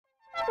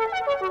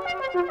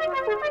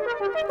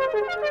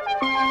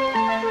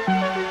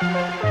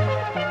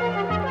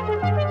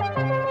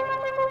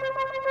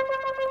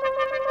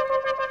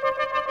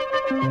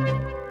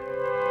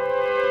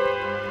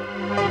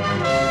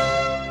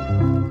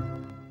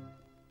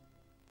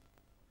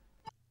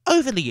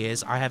Over the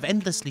years, I have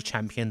endlessly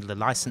championed the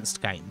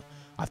licensed game.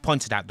 I've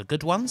pointed out the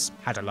good ones,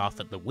 had a laugh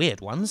at the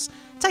weird ones,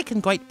 taken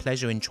great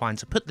pleasure in trying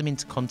to put them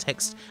into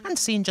context and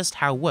seen just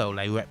how well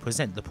they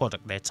represent the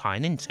product they're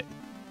tying into.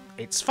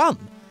 It's fun.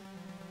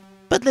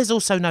 But there's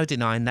also no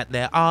denying that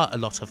there are a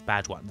lot of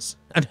bad ones,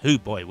 and hoo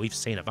boy, we've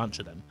seen a bunch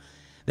of them.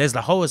 There's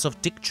the horrors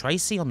of Dick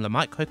Tracy on the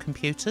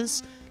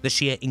microcomputers, the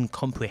sheer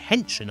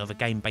incomprehension of a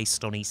game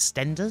based on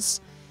EastEnders.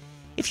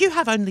 If you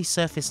have only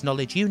surface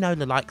knowledge, you know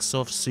the likes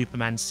of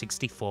Superman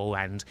 64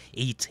 and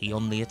E.T.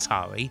 on the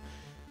Atari,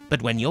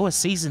 but when you're a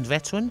seasoned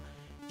veteran,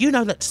 you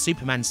know that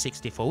Superman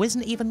 64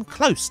 isn't even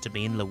close to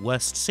being the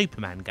worst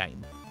Superman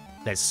game.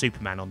 There's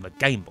Superman on the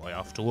Game Boy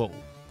after all.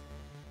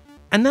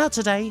 And now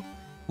today,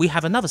 we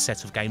have another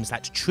set of games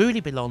that truly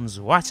belongs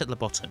right at the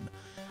bottom,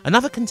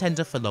 another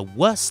contender for the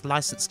worst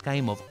licensed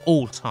game of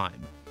all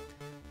time.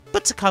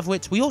 But to cover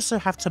it, we also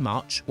have to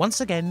march, once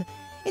again,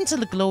 into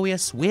the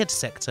glorious weird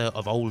sector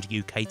of old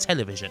UK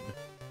television.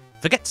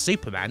 Forget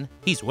Superman,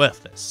 he's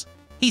worthless.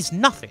 He's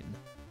nothing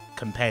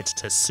compared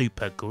to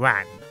Super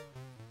Gran.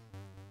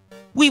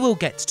 We will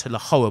get to the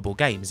horrible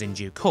games in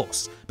due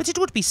course, but it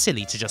would be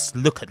silly to just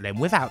look at them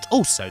without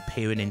also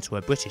peering into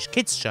a British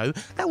kids show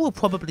that will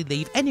probably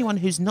leave anyone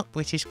who's not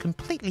British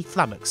completely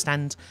flummoxed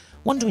and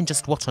wondering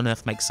just what on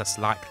earth makes us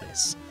like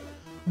this.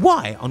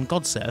 Why, on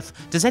God's earth,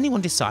 does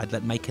anyone decide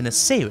that making a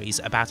series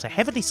about a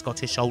heavily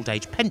Scottish old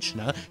age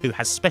pensioner who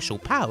has special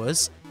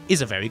powers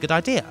is a very good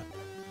idea?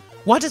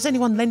 Why does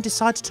anyone then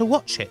decide to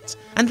watch it,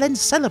 and then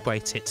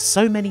celebrate it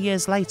so many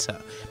years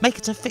later, make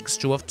it a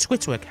fixture of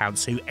Twitter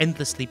accounts who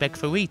endlessly beg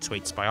for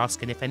retweets by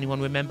asking if anyone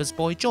remembers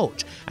Boy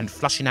George, and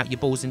flushing out your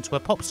balls into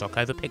a pop sock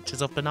over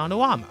pictures of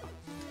Bananarama?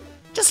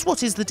 Just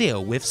what is the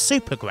deal with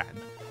Super Gran?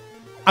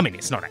 I mean,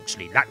 it's not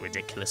actually that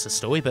ridiculous a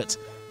story, but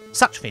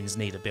such things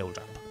need a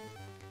build-up.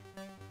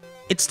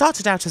 It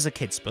started out as a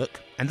kids' book,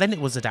 and then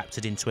it was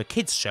adapted into a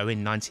kids' show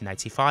in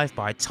 1985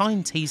 by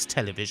Tyne Tees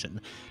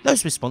Television,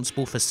 those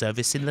responsible for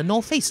service in the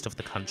northeast of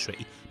the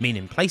country,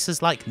 meaning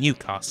places like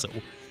Newcastle.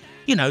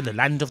 You know, the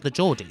land of the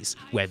Geordies,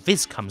 where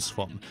vids comes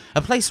from,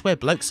 a place where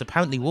blokes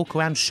apparently walk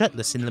around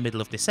shirtless in the middle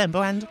of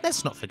December, and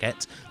let's not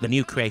forget, the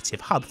new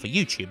creative hub for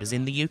YouTubers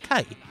in the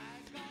UK.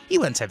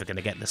 You weren't ever going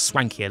to get the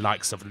swankier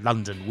likes of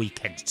London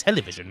Weekend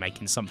Television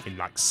making something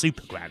like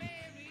Super Gran.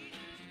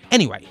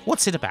 Anyway,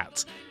 what's it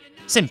about?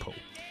 Simple.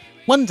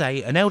 One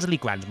day, an elderly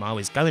grandma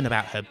is going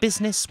about her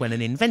business when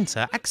an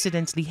inventor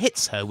accidentally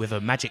hits her with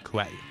a magic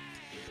ray.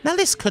 Now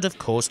this could have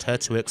caused her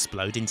to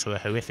explode into a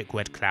horrific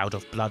red cloud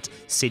of blood,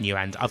 sinew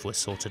and other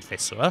assorted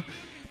viscera,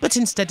 but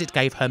instead it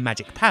gave her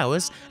magic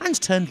powers and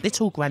turned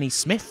little Granny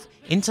Smith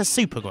into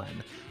Super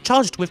Gran,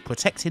 charged with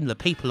protecting the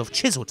people of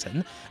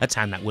Chiselton, a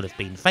town that would have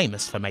been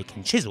famous for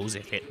making chisels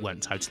if it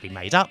weren't totally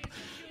made up,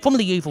 from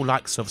the evil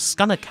likes of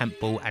Scunner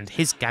Campbell and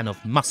his gang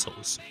of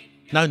muscles.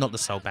 No, not the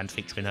soul band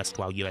featuring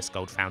erstwhile US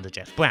Gold founder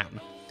Jeff Brown.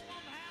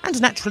 And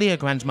naturally a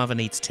grandmother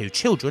needs two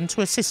children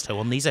to assist her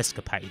on these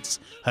escapades,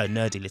 her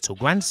nerdy little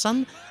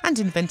grandson and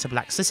inventor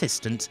Black's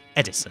assistant,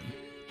 Edison.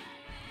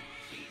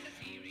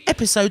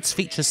 Episodes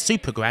feature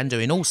Super Gran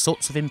doing all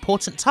sorts of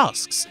important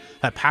tasks.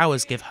 Her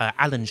powers give her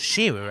Alan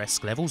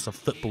Shearer-esque levels of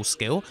football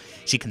skill,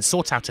 she can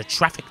sort out a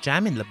traffic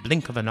jam in the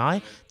blink of an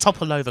eye,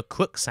 topple over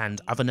crooks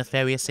and other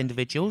nefarious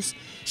individuals,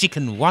 she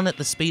can run at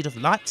the speed of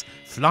light,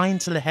 fly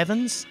into the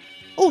heavens,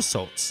 all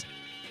sorts.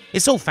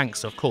 It's all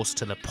thanks, of course,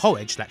 to the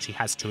porridge that she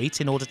has to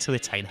eat in order to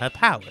attain her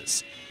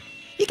powers.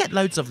 You get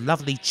loads of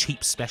lovely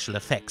cheap special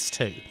effects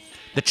too.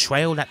 The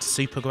trail that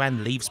Super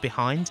Gran leaves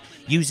behind,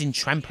 using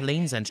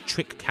trampolines and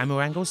trick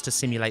camera angles to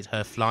simulate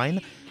her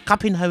flying,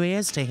 cupping her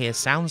ears to hear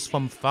sounds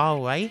from far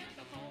away.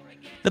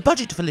 The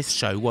budget for this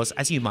show was,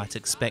 as you might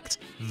expect,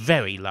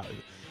 very low,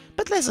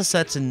 but there's a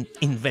certain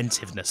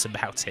inventiveness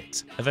about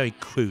it, a very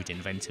crude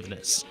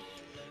inventiveness.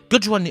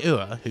 Gudrun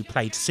Ura, who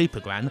played Super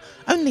Gran,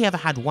 only ever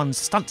had one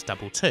stunt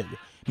double too,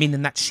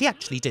 meaning that she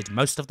actually did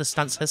most of the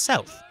stunts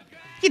herself.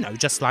 You know,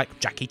 just like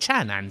Jackie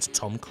Chan and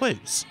Tom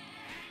Cruise.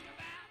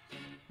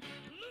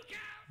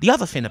 The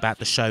other thing about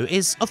the show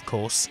is, of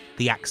course,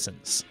 the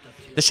accents.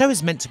 The show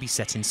is meant to be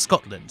set in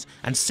Scotland,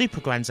 and Super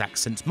Gran's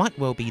accent might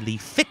well be the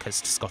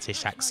thickest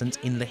Scottish accent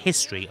in the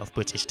history of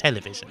British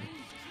television.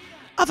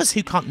 Others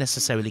who can't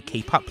necessarily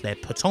keep up their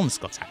put-on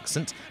Scot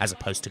accent, as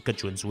opposed to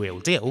Gudrun's real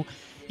deal,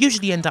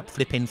 usually end up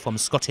flipping from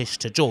Scottish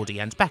to Geordie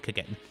and back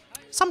again,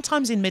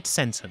 sometimes in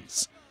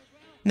mid-sentence.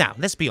 Now,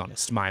 let's be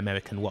honest, my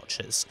American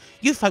watchers,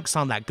 you folks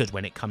aren't that good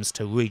when it comes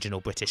to regional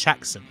British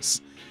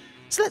accents.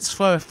 So let's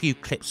throw a few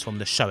clips from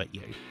the show at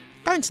you.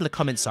 Go into the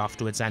comments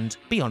afterwards and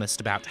be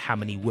honest about how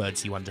many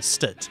words you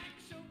understood.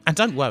 And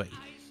don't worry,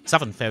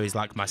 Southern fairies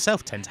like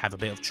myself tend to have a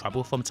bit of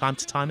trouble from time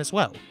to time as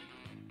well.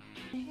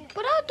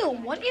 But I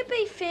don't want to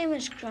be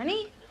famous,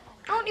 Granny.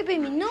 I want to be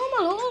me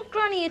normal old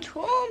granny at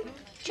home,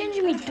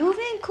 changing me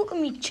duvet and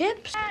cooking me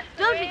chips.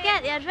 Don't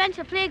forget the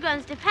adventure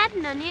playground's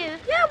depending on you.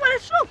 Yeah, well,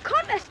 it's no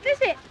contest, is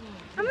it?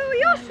 I mean, with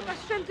your super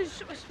strength and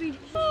super speed.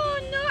 Oh,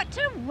 not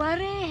to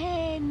worry,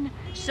 Hen.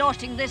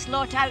 Sorting this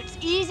lot out's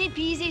easy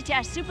peasy to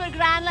a super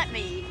Gran like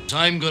me.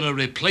 I'm gonna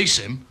replace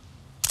him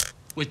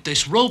with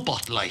this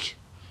robot, like,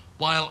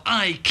 while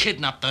I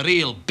kidnap the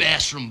real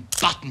beast from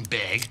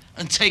Battenberg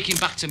and take him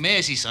back to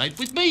Merseyside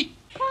with me.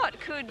 What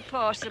could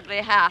possibly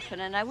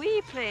happen in a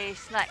wee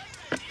place like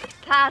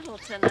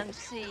Paddleton and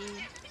Sea?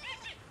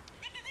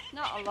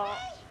 Not a lot.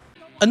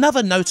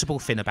 Another notable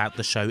thing about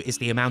the show is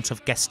the amount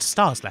of guest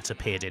stars that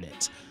appeared in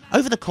it.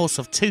 Over the course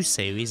of 2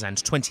 series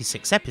and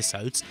 26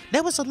 episodes,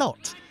 there was a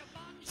lot.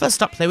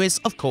 First up there is,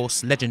 of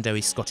course,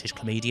 legendary Scottish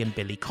comedian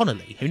Billy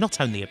Connolly, who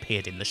not only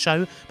appeared in the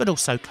show, but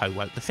also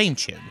co-wrote the theme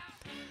tune.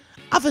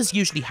 Others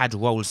usually had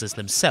roles as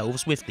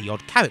themselves, with the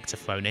odd character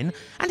thrown in,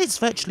 and it's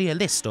virtually a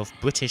list of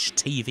British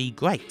TV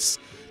greats.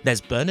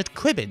 There's Bernard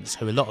Cribbins,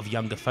 who a lot of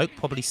younger folk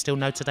probably still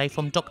know today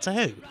from Doctor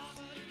Who.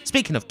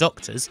 Speaking of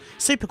doctors,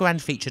 Super Gran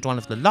featured one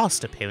of the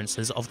last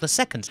appearances of the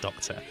second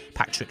Doctor,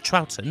 Patrick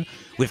Troughton,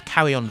 with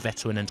Carry On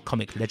veteran and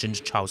comic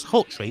legend Charles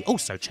Hawtrey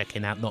also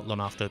checking out not long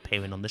after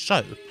appearing on the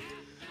show.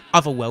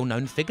 Other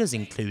well-known figures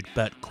include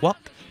Bert Kwok,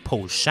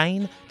 Paul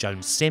Shane,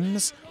 Joan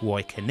Sims,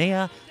 Roy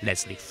Kinnear,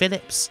 Leslie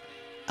Phillips.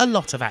 A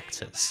lot of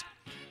actors.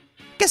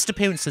 Guest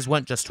appearances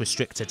weren't just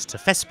restricted to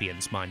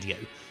thespians, mind you.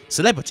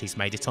 Celebrities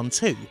made it on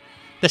too.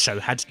 The show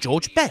had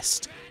George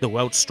Best, the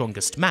world's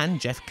strongest man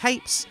Jeff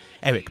Capes,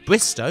 Eric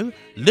Bristow,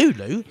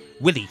 Lulu,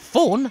 Willie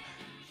Thorne,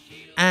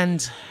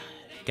 and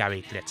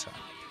Gary Glitter.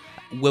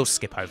 We'll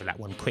skip over that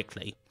one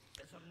quickly.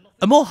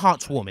 A more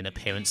heartwarming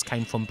appearance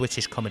came from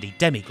British comedy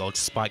demigod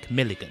Spike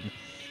Milligan.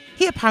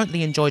 He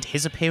apparently enjoyed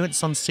his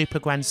appearance on Super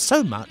Gran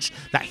so much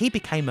that he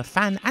became a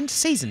fan and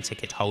season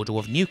ticket holder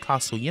of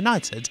Newcastle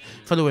United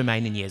for the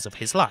remaining years of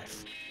his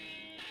life.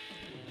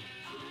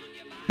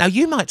 Now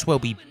you might well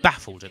be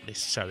baffled at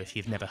this show if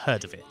you've never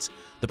heard of it.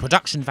 The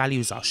production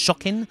values are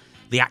shocking,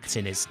 the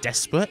acting is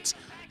desperate,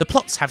 the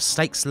plots have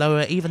stakes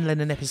lower even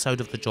than an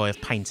episode of The Joy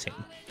of Painting.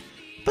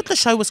 But the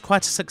show was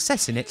quite a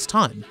success in its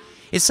time.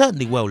 It's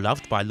certainly well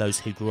loved by those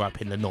who grew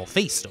up in the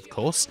northeast, of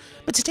course,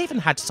 but it even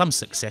had some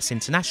success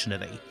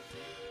internationally.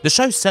 The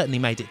show certainly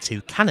made it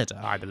to Canada,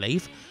 I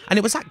believe, and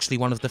it was actually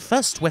one of the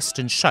first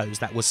Western shows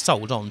that was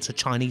sold on to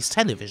Chinese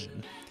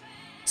television.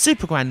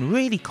 Super Gran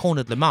really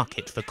cornered the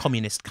market for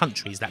communist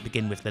countries that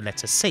begin with the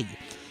letter C.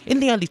 In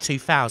the early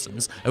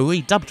 2000s, a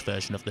redubbed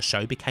version of the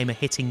show became a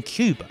hit in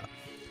Cuba.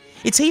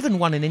 It even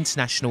won an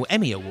International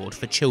Emmy Award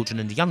for Children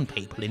and Young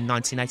People in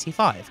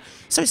 1985,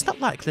 so it's not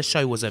like the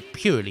show was a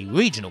purely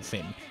regional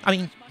thing. I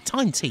mean,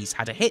 Tyne Tees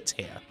had a hit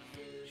here.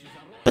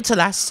 But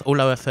alas,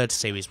 although a third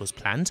series was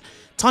planned,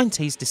 Tyne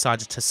Tees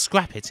decided to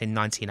scrap it in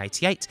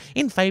 1988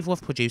 in favour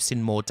of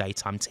producing more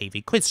daytime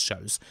TV quiz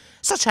shows,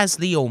 such as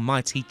the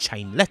almighty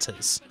Chain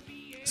Letters.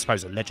 I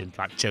suppose a legend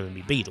like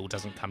Jeremy Beadle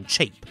doesn't come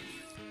cheap.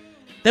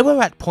 There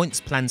were at points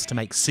plans to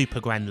make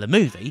Super Gran the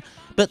movie,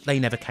 but they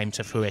never came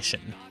to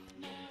fruition.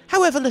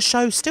 However, the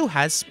show still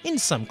has, in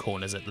some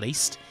corners at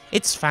least,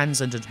 its fans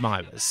and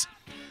admirers.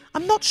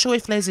 I'm not sure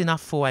if there's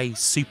enough for a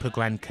Super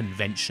Gran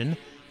convention,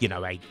 you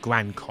know, a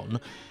GranCon,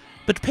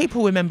 but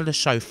people remember the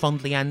show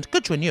fondly, and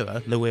Gudrun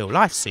Ure, the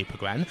real-life Super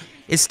Gran,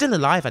 is still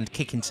alive and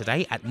kicking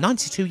today at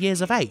 92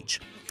 years of age.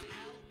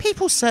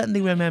 People certainly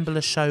remember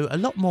the show a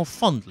lot more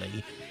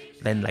fondly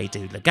than they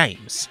do the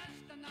games.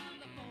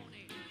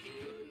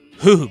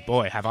 Hoo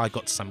boy, have I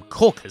got some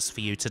corkers for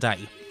you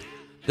today.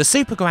 The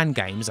Super Gran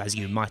games, as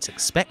you might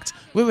expect,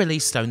 were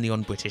released only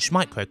on British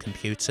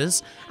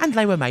microcomputers, and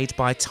they were made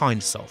by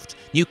Tynesoft,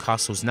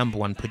 Newcastle's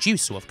 #1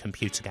 producer of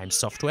computer game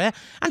software,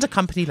 and a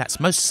company that's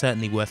most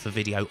certainly worth a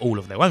video all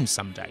of their own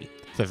someday,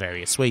 for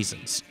various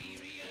reasons.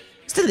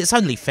 Still, it's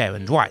only fair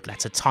and right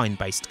that a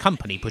Tyne-based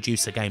company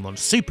produce a game on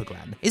Super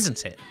Gran,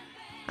 isn't it?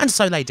 And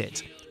so they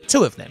did.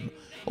 2 of them,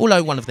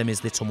 although one of them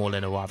is little more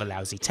than a rather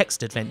lousy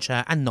text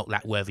adventure and not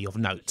that worthy of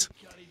note.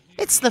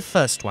 It's the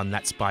first one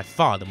that's by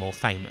far the more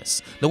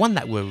famous, the one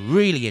that we're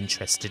really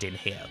interested in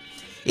here.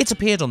 It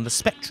appeared on the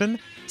Spectrum,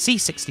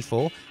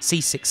 C64,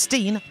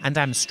 C16 and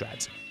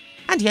Amstrad.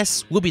 And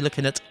yes, we'll be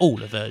looking at all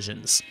the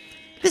versions.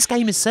 This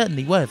game is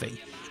certainly worthy.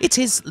 It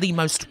is the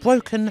most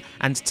broken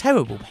and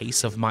terrible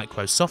piece of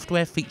micro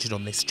software featured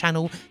on this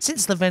channel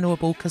since the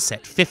venerable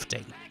Cassette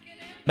 50.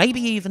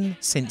 Maybe even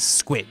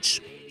since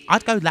Squidge.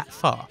 I'd go that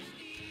far.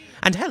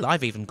 And hell,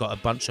 I've even got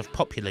a bunch of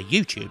popular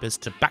YouTubers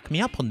to back me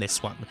up on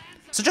this one.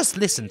 So just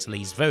listen to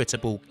these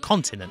veritable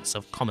continents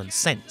of common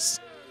sense.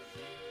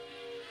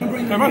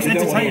 They're most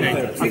entertaining.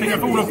 I think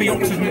of all of the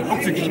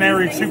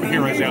octogenarian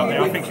superheroes out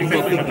there, I think she's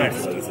definitely the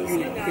best.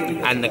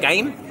 And the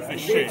game?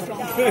 It's shit.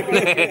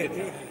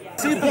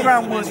 Super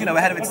Gran was,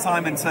 ahead of its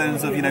time in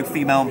terms of,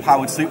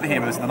 female-empowered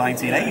superheroes in the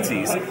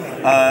 1980s.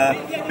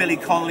 Billy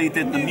Connolly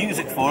did the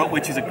music for it,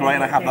 which is great,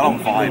 and I have that on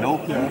vinyl.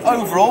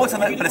 Overall, it's a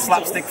bit of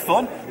slapstick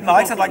fun.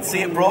 Nice, I'd like to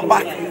see it brought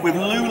back with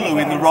Lulu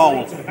in the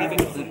role.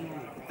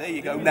 There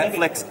you go,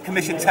 Netflix.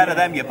 Commission 10 of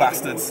them, you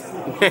bastards.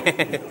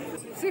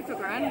 Super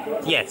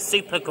Gran? Yes,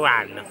 Super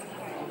Gran.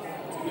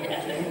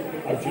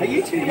 Are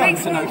you too young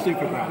to know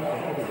Super Gran?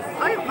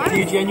 Do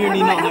you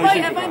genuinely not know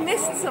Super Gran? Have I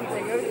missed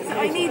something?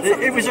 I need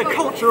something. It was a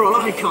cultural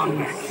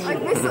icon.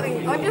 I've missed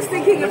something. I'm just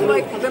thinking of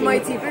like the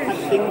Mighty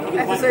Boosh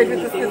episode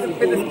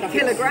with the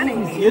killer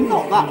grannies. You're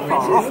not that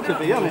far off, to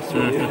be honest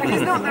with you.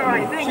 It's not the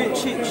right thing.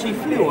 She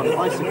flew on a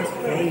bicycle.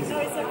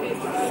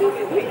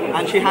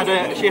 And she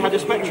had a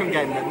Spectrum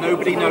game that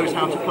nobody knows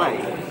how to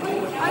play.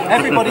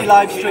 Everybody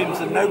live streams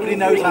and nobody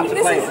knows how to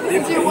play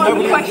it.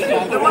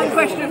 The one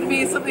question for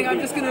me is something I'm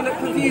just going to look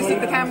confused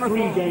at the camera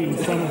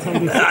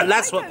for.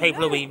 That's what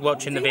people will be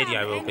watching the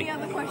video will be. Any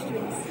other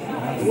questions?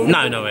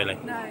 No, not really.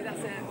 No,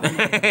 that's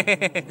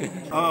it.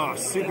 Oh,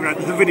 Super Gran,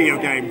 the video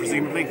game,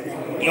 presumably.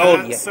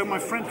 Yeah. So my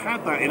friend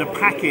had that in a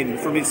pack-in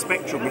from his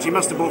Spectrum, which he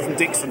must have bought from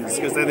Dixon's,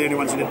 because they're the only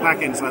ones who did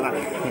pack-ins like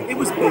that. It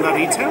was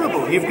bloody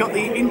terrible. You've got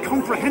the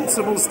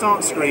incomprehensible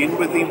start screen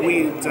with the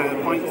weird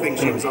bike thing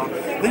she was on,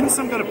 then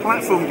some kind of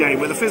platform game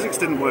where the physics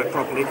didn't work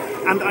properly,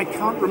 and I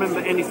can't remember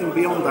anything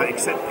beyond that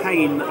except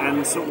pain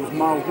and sort of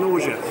mild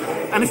nausea.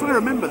 And if I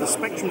remember, the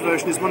Spectrum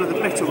version is one of the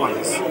better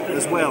ones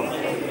as well.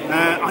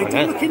 I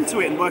did look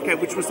into it and work out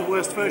which was the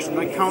worst version.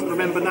 I can't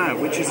remember now,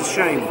 which is a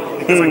shame,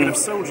 because I could have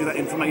sold you that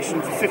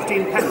information for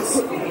 15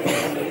 pence.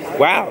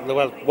 Wow,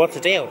 well, what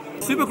a deal.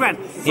 Super Gran.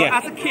 So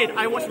as a kid,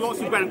 I watched a lot of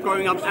Super Gran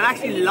growing up, and I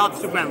actually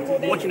loved Super Gran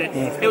watching it.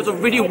 It was a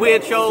really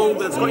weird show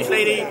with a Scottish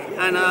lady,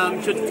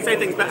 and she would say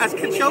things, but as a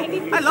kid show,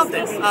 I loved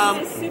it.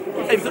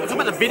 If it's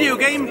about the video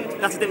game,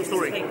 that's a different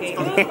story.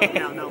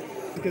 No.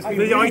 Was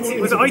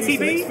it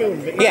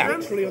ITV? Yeah.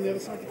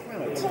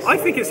 I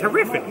think it's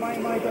horrific.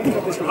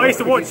 I used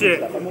to watch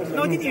it.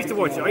 No, I didn't used to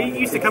watch it. I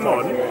used to come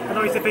on, and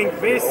I used to think,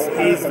 this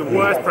is the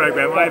worst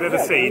programme I've ever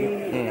seen,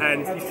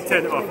 and used to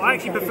turn it off. I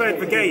actually preferred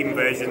the game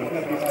version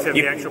to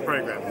the actual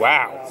programme.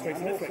 Wow.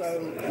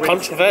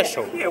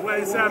 Controversial. Yeah,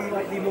 whereas at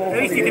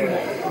least you can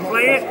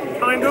play it,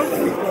 kind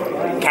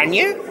of. Can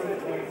you?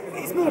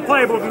 It's more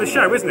playable than the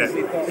show, isn't it?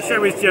 The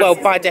show is just... Well,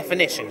 by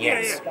definition,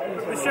 yes. Yeah.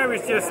 The show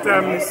is just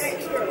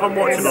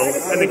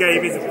unwatchable, and the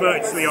game is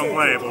virtually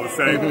unplayable,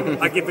 so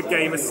I give the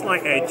game a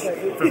slight edge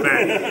for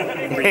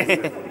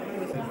that.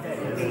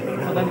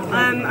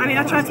 I mean,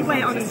 I tried to play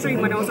it on the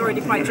stream when I was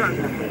already quite drunk,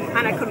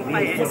 and I couldn't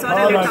play it, so I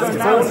don't know if that's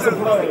because I was drunk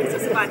or because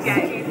it's a bad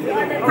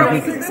game. Probably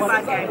because it's a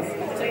bad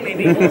game,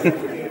 maybe.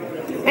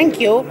 Thank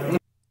you.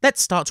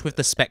 Let's start with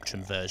the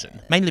Spectrum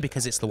version, mainly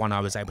because it's the one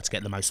I was able to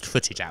get the most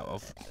footage out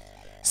of.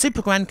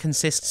 Super Gran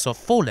consists of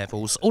 4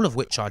 levels, all of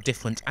which are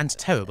different and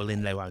terrible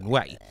in their own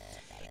way.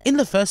 In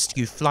the first,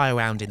 you fly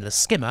around in the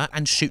skimmer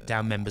and shoot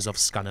down members of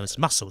Scunner's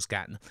muscles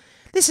gang.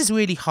 This is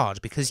really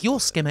hard because your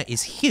skimmer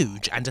is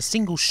huge and a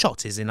single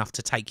shot is enough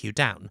to take you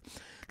down.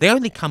 They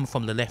only come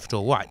from the left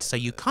or right, so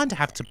you kinda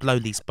have to blow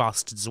these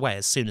bastards away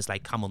as soon as they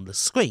come on the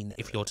screen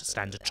if you're to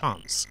stand a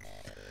chance.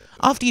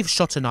 After you've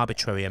shot an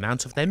arbitrary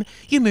amount of them,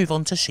 you move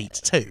on to Sheet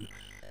 2.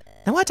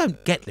 Now I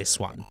don't get this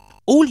one.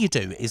 All you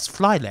do is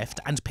fly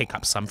left and pick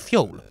up some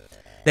fuel.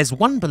 There's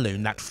one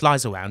balloon that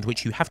flies around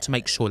which you have to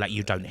make sure that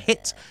you don't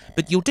hit,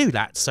 but you'll do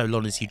that so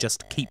long as you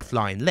just keep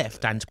flying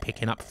left and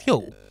picking up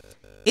fuel.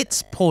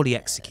 It's poorly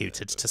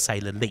executed, to say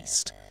the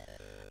least.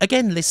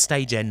 Again, this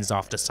stage ends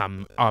after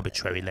some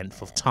arbitrary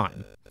length of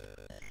time.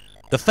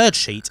 The third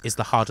sheet is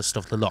the hardest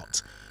of the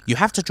lot. You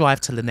have to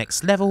drive to the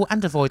next level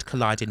and avoid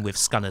colliding with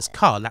Scunner's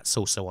car that's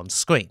also on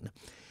screen.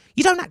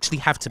 You don't actually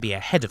have to be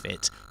ahead of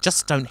it,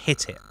 just don't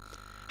hit it.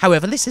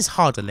 However, this is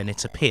harder than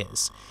it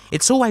appears.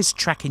 It's always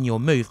tracking your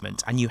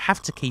movement and you have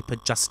to keep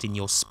adjusting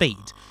your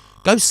speed.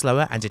 Go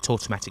slower and it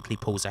automatically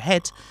pulls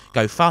ahead,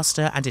 go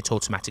faster and it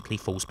automatically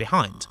falls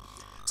behind.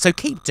 So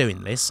keep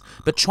doing this,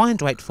 but try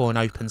and wait for an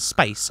open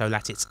space so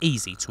that it's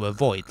easy to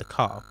avoid the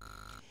car.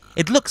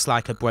 It looks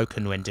like a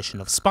broken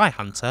rendition of Spy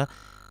Hunter,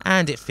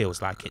 and it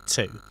feels like it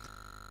too.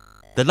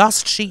 The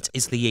last sheet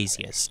is the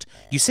easiest.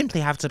 You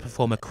simply have to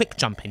perform a quick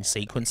jumping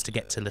sequence to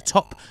get to the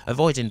top,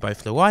 avoiding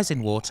both the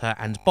rising water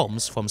and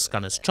bombs from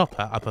Scunner's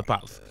chopper up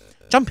above.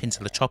 Jump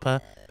into the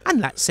chopper,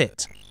 and that's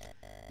it.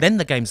 Then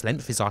the game's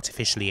length is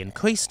artificially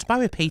increased by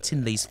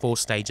repeating these 4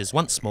 stages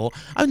once more,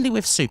 only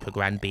with Super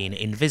Gran being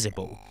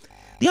invisible.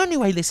 The only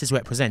way this is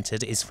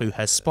represented is through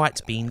her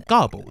sprite being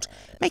garbled,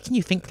 making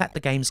you think that the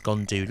game's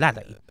gone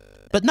doolally.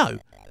 But no,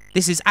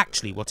 this is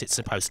actually what it's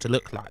supposed to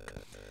look like.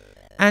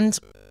 And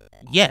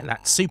yeah,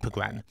 that's Super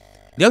Gran.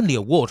 The only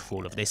award for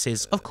all of this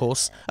is, of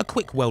course, a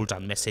quick well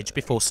done message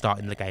before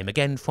starting the game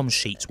again from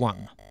Sheet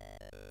 1.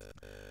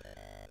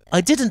 I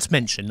didn't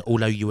mention,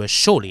 although you were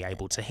surely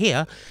able to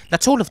hear,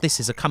 that all of this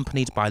is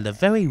accompanied by the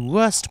very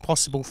worst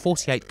possible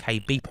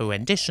 48K beeper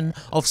rendition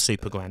of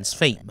Super Gran's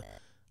theme.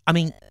 I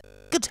mean,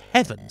 good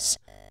heavens!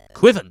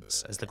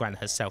 Quivens, as the Gran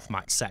herself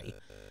might say.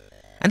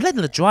 And then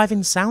the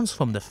driving sounds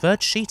from the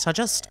third sheet are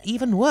just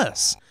even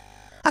worse.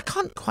 I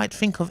can't quite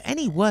think of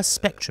any worse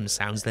Spectrum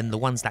sounds than the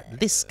ones that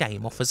this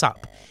game offers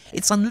up.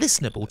 It's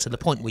unlistenable to the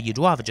point where you'd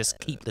rather just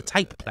keep the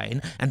tape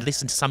playing and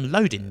listen to some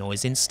loading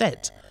noise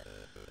instead.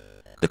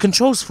 The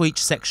controls for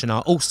each section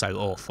are also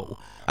awful.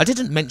 I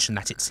didn't mention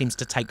that it seems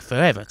to take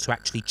forever to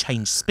actually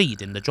change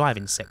speed in the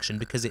driving section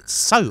because it's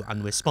so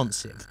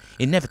unresponsive,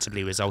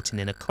 inevitably resulting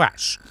in a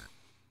crash.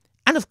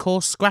 And of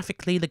course,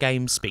 graphically the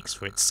game speaks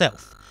for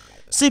itself.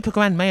 Super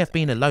Gran may have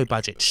been a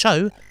low-budget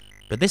show,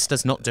 but this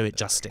does not do it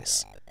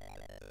justice.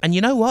 And you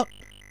know what?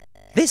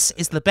 This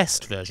is the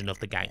best version of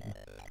the game.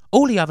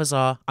 All the others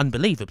are,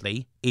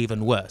 unbelievably,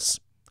 even worse,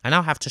 and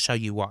I'll have to show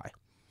you why.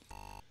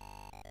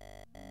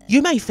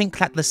 You may think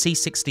that the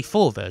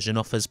C64 version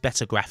offers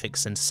better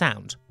graphics and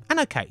sound, and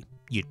okay,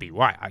 you'd be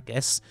right, I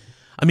guess.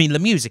 I mean, the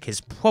music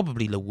is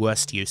probably the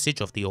worst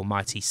usage of the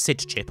almighty SID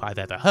chip I've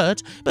ever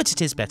heard, but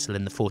it is better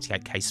than the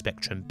 48K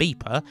Spectrum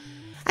beeper,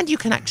 and you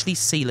can actually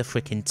see the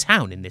frickin'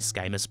 town in this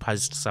game as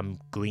opposed to some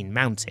green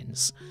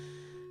mountains.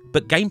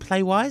 But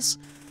gameplay-wise,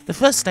 the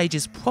first stage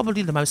is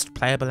probably the most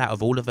playable out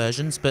of all the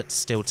versions, but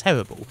still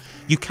terrible.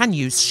 You can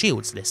use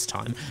shields this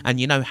time, and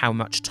you know how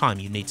much time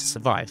you need to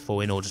survive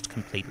for in order to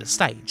complete the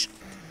stage.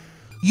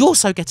 You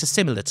also get a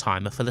similar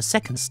timer for the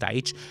second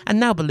stage, and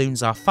now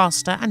balloons are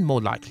faster and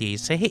more likely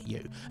to hit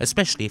you,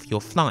 especially if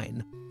you're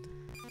flying.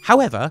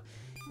 However,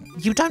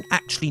 you don't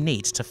actually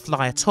need to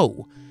fly at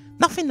all.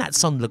 Nothing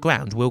that's on the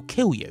ground will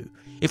kill you.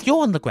 If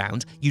you're on the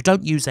ground, you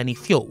don't use any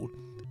fuel.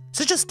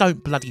 So just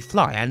don't bloody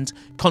fly and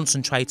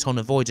concentrate on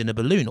avoiding a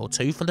balloon or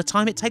two for the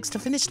time it takes to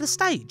finish the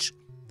stage.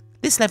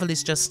 This level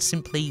is just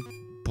simply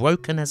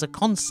broken as a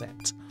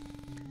concept.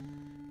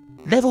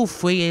 Level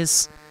 3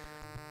 is...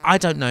 I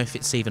don't know if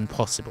it's even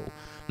possible.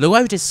 The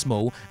road is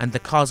small and the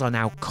cars are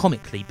now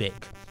comically big.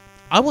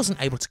 I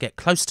wasn't able to get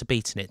close to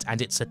beating it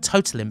and it's a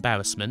total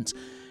embarrassment,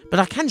 but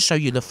I can show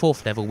you the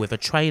 4th level with a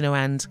trainer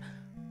and...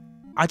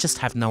 I just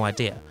have no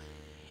idea.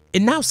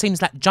 It now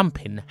seems that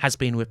jumping has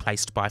been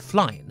replaced by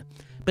flying.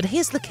 But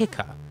here's the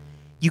kicker,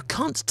 you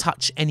can't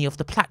touch any of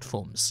the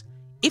platforms.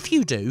 If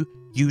you do,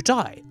 you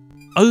die.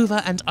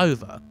 Over and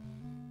over.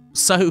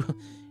 So,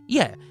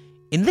 yeah,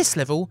 in this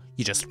level,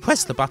 you just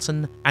press the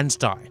button and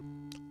die.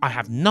 I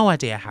have no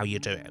idea how you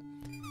do it.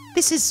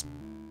 This is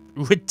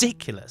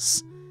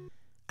ridiculous.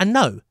 And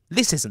no,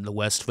 this isn't the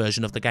worst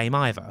version of the game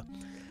either.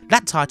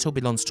 That title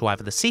belongs to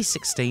either the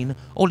C16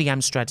 or the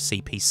Amstrad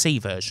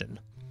CPC version.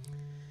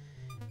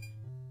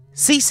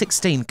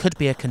 C16 could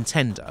be a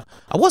contender.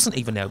 I wasn't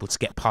even able to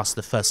get past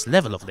the first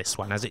level of this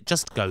one as it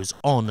just goes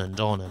on and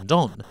on and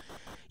on.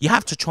 You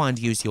have to try and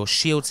use your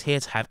shields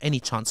here to have any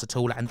chance at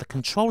all and the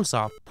controls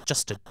are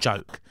just a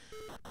joke.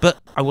 But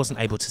I wasn't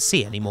able to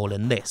see any more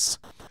than this.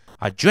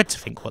 I dread to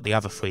think what the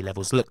other 3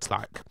 levels looked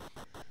like.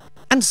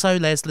 And so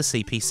there's the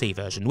CPC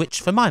version,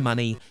 which for my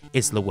money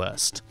is the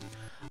worst.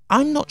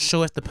 I'm not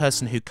sure if the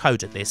person who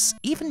coded this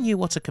even knew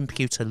what a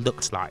computer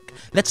looked like,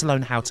 let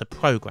alone how to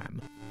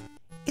program.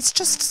 It's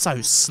just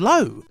so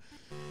slow.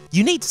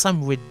 You need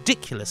some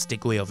ridiculous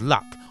degree of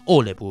luck,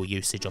 or liberal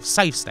usage of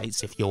save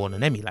states if you're on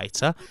an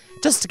emulator,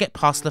 just to get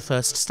past the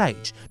first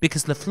stage,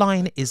 because the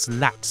flying is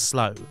that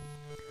slow.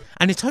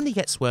 And it only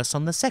gets worse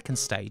on the second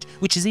stage,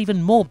 which is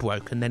even more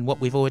broken than what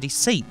we've already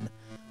seen.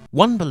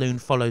 One balloon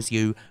follows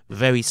you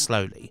very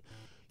slowly.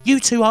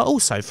 You two are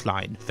also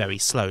flying very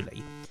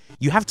slowly.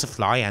 You have to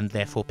fly and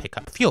therefore pick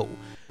up fuel.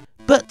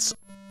 But,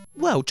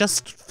 well,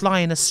 just fly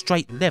in a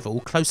straight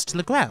level close to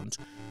the ground.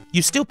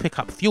 You still pick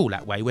up fuel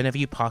that way whenever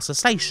you pass a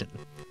station.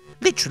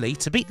 Literally,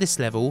 to beat this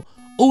level,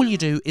 all you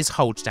do is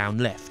hold down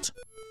left.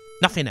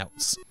 Nothing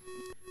else.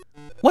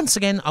 Once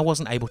again, I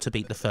wasn't able to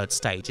beat the 3rd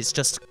stage, it's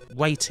just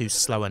way too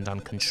slow and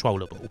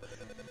uncontrollable.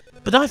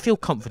 But I feel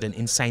confident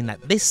in saying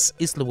that this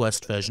is the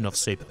worst version of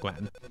Super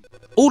Gran.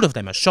 All of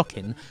them are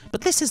shocking,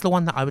 but this is the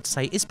one that I would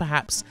say is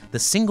perhaps the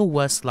single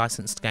worst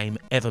licensed game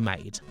ever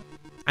made.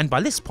 And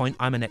by this point,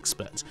 I'm an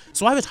expert,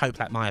 so I would hope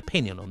that my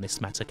opinion on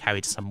this matter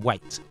carried some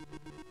weight.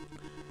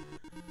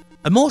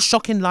 A more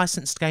shocking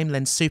licensed game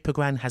than Super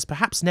Gran has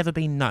perhaps never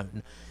been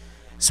known,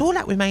 so all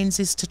that remains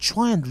is to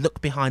try and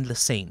look behind the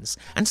scenes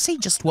and see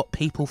just what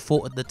people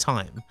thought at the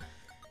time.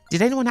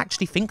 Did anyone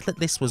actually think that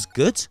this was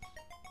good?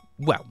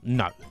 Well,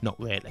 no, not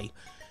really.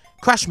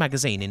 Crash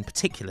Magazine in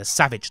particular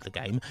savaged the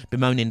game,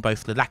 bemoaning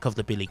both the lack of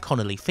the Billy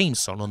Connolly theme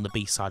song on the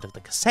B-side of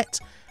the cassette,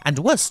 and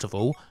worst of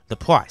all, the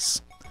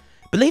price.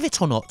 Believe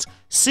it or not,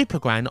 Super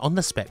Gran on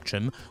the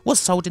Spectrum was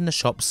sold in the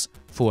shops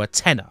for a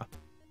tenner.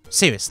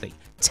 Seriously,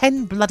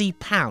 £10 bloody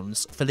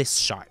for this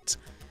shite.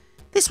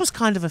 This was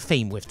kind of a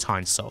theme with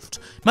Tynesoft.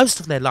 Most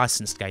of their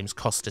licensed games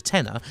cost a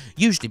tenner,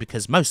 usually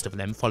because most of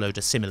them followed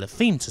a similar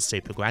theme to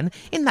Super Gran,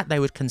 in that they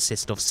would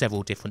consist of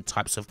several different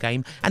types of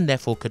game and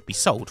therefore could be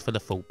sold for the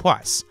full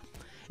price.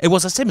 It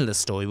was a similar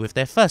story with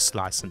their first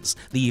license,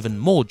 the even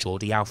more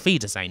Geordie Auf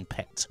Wiedersehen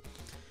Pet.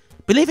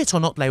 Believe it or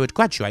not, they would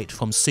graduate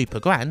from Super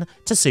Gran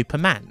to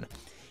Superman.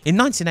 In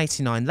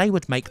 1989 they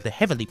would make the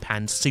heavily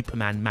panned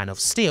Superman Man of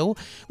Steel,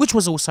 which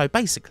was also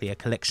basically a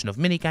collection of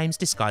minigames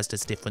disguised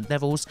as different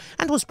levels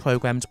and was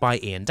programmed by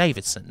Ian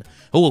Davidson,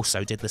 who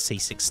also did the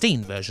C16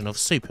 version of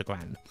Super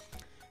Gran.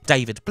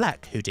 David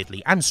Black, who did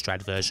the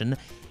Amstrad version,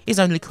 is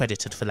only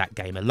credited for that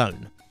game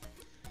alone.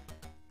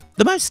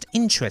 The most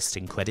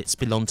interesting credits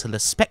belong to the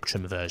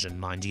Spectrum version,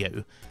 mind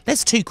you.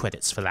 There's 2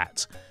 credits for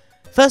that.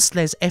 First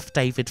there's F.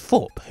 David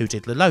Thorpe, who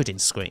did the loading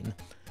screen.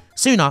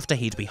 Soon after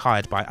he'd be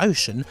hired by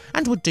Ocean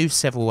and would do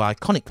several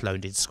iconic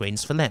loading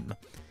screens for them.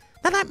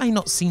 Now that may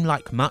not seem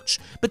like much,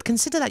 but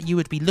consider that you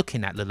would be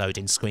looking at the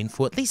loading screen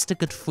for at least a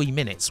good 3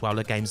 minutes while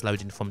the game's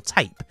loading from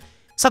tape.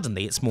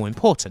 Suddenly it's more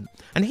important,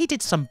 and he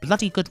did some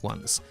bloody good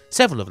ones,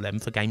 several of them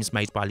for games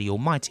made by the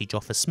almighty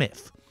Joffa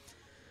Smith.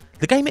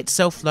 The game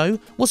itself though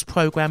was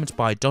programmed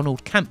by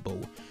Donald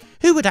Campbell,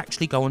 who would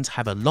actually go on to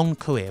have a long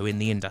career in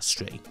the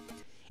industry.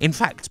 In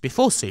fact,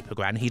 before Super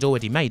Gran he'd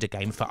already made a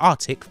game for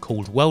Arctic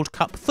called World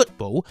Cup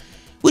Football,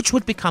 which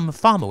would become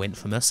far more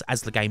infamous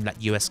as the game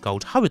that US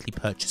Gold hurriedly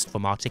purchased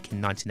from Arctic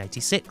in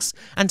 1986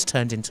 and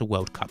turned into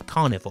World Cup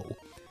Carnival.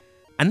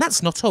 And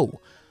that's not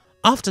all.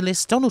 After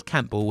this, Donald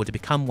Campbell would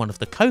become one of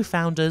the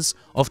co-founders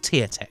of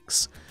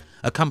Tiertex,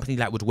 a company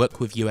that would work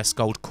with US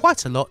Gold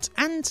quite a lot,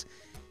 and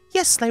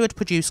yes, they would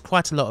produce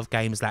quite a lot of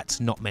games that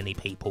not many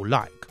people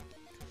like.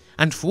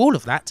 And for all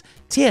of that,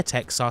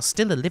 Tiertex are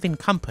still a living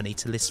company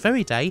to this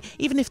very day,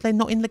 even if they're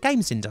not in the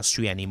games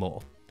industry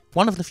anymore.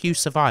 One of the few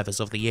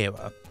survivors of the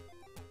era.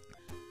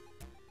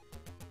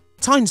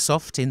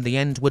 Tynesoft in the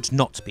end would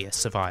not be a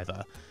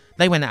survivor.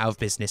 They went out of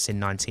business in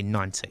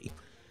 1990.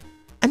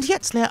 And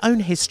yet their own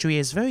history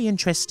is very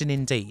interesting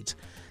indeed.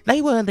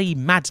 They were the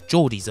mad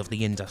Geordies of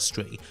the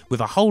industry,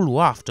 with a whole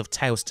raft of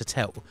tales to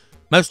tell,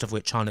 most of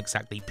which aren't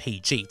exactly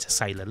PG to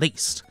say the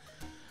least.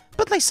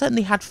 But they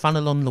certainly had fun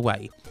along the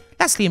way.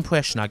 That's the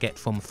impression I get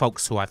from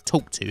folks who I've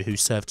talked to who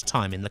served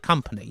time in the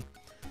company.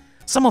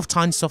 Some of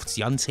Tynesoft's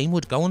young team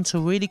would go on to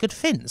really good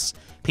things,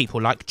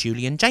 people like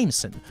Julian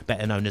Jameson,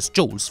 better known as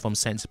Jules from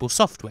Sensible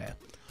Software,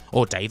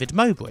 or David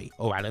Mowbray,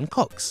 or Alan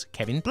Cox,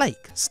 Kevin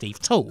Blake, Steve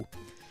Toole.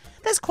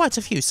 There's quite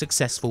a few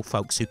successful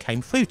folks who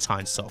came through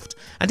Tynesoft,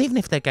 and even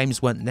if their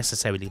games weren't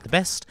necessarily the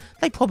best,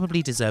 they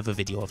probably deserve a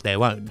video of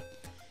their own.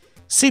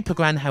 Super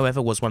Gran, however,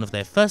 was one of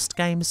their first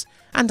games,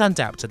 and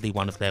undoubtedly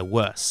one of their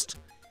worst.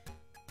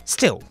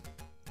 Still,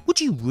 would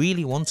you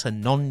really want a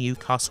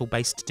non-Newcastle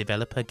based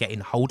developer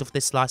getting hold of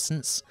this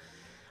license?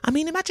 I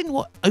mean, imagine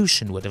what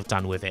Ocean would have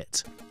done with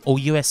it, or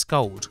US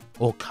Gold,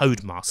 or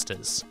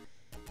Codemasters.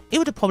 It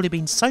would have probably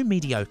been so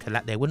mediocre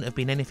that there wouldn't have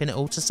been anything at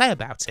all to say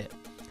about it.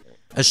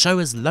 A show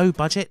as low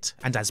budget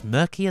and as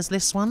murky as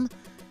this one?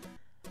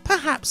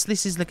 Perhaps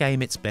this is the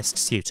game it's best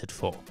suited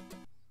for.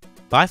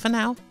 Bye for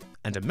now,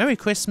 and a Merry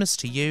Christmas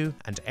to you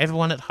and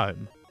everyone at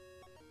home.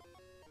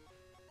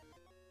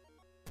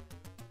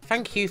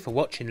 Thank you for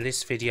watching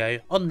this video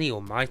on the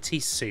almighty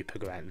Super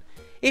Gran.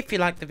 If you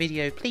liked the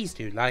video, please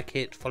do like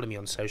it, follow me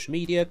on social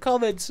media,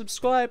 comment,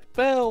 subscribe,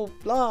 bell,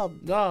 blah,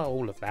 blah,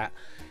 all of that.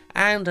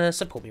 And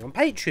support me on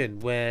Patreon,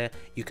 where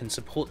you can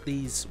support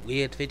these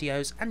weird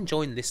videos and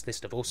join this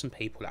list of awesome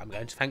people that I'm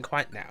going to thank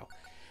right now.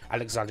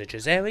 Alexander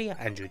Jazeri,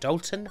 Andrew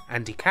Dalton,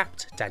 Andy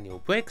Capt, Daniel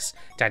Briggs,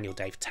 Daniel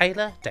Dave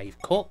Taylor, Dave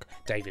Cork,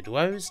 David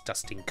Rose,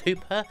 Dustin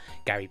Cooper,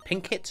 Gary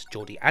Pinkett,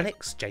 Geordie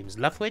Alex, James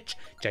Loveridge,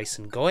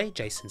 Jason Goy,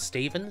 Jason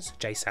Stevens,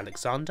 Jace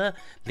Alexander,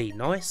 Lee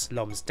Norris,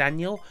 Loms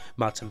Daniel,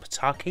 Martin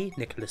Pataki,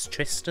 Nicholas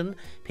Tristan,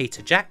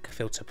 Peter Jack,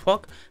 Filter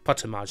Prog,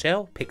 Potter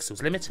Margell,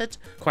 Pixels Limited,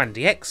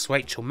 Quandy X,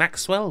 Rachel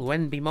Maxwell,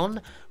 Wenby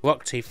Mon,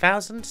 Rock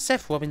 2000,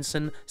 Seth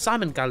Robinson,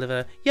 Simon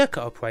Gulliver,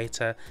 Yerka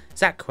Operator,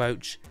 Zach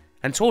Roach,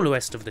 and to all the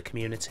rest of the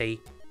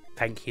community,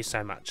 thank you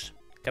so much.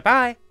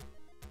 Goodbye!